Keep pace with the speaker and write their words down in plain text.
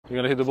You're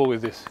gonna hit the ball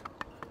with this.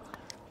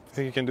 You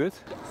think you can do it?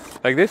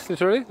 Like this,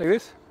 literally? Like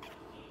this?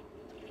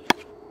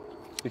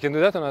 You can do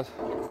that or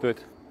not? Do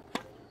it.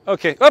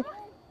 Okay, up!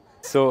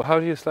 So how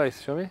do you slice?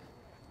 Show me.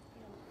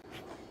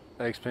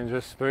 I explain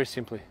just very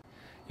simply.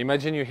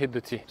 Imagine you hit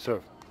the tee,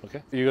 serve,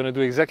 okay? You're gonna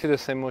do exactly the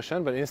same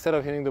motion, but instead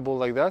of hitting the ball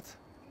like that,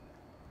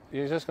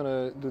 you're just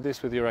gonna do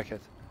this with your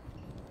racket.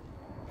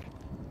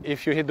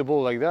 If you hit the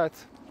ball like that,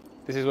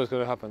 this is what's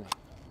gonna happen.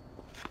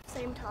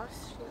 Same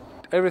toss?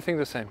 Everything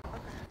the same. Okay.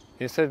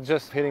 Instead of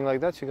just hitting like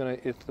that, you're gonna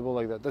hit the ball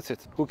like that. That's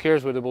it. Who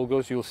cares where the ball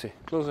goes? You'll see.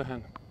 Close the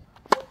hand.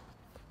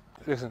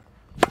 Listen.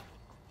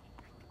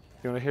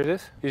 You wanna hear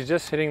this? He's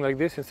just hitting like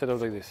this instead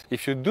of like this.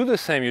 If you do the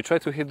same, you try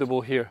to hit the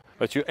ball here,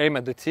 but you aim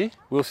at the tee,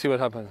 we'll see what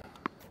happens.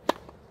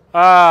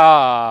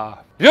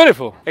 Ah,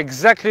 beautiful.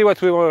 Exactly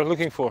what we were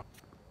looking for.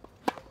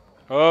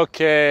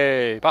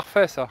 Okay,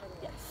 parfait ça.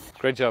 Yes.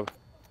 Great job.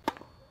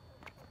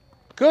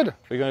 Good.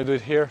 We're gonna do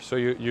it here so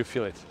you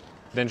feel it.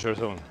 Danger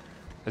zone.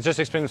 Let's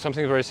just explain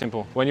something very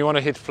simple. When you want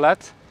to hit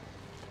flat,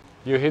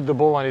 you hit the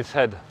ball on its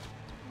head.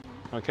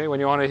 Okay, when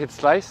you want to hit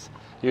slice,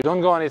 you don't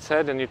go on its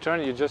head and you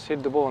turn, you just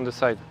hit the ball on the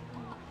side.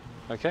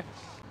 Okay?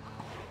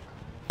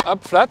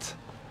 Up flat,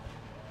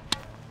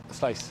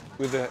 slice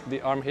with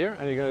the arm here,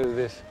 and you're going to do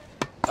this.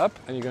 Up,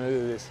 and you're going to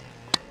do this.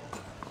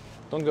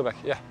 Don't go back,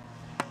 yeah.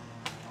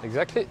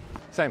 Exactly,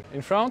 same.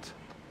 In front,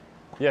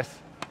 yes,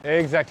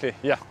 exactly,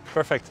 yeah,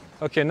 perfect.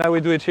 Okay, now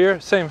we do it here,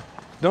 same.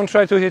 Don't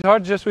try to hit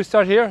hard, just we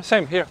start here,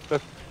 same, here,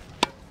 look.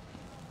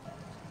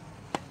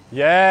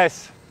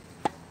 Yes.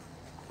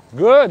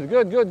 Good,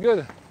 good, good,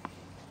 good.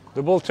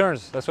 The ball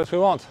turns, that's what we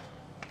want.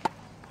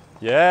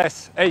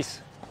 Yes,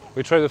 ace.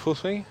 We try the full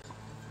swing?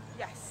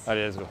 Yes.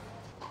 Allez, let's go.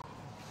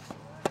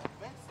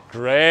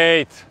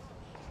 Great.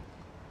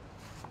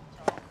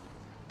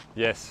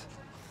 Yes.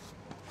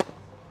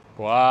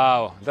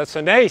 Wow, that's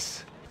an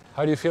ace.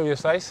 How do you feel your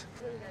slice?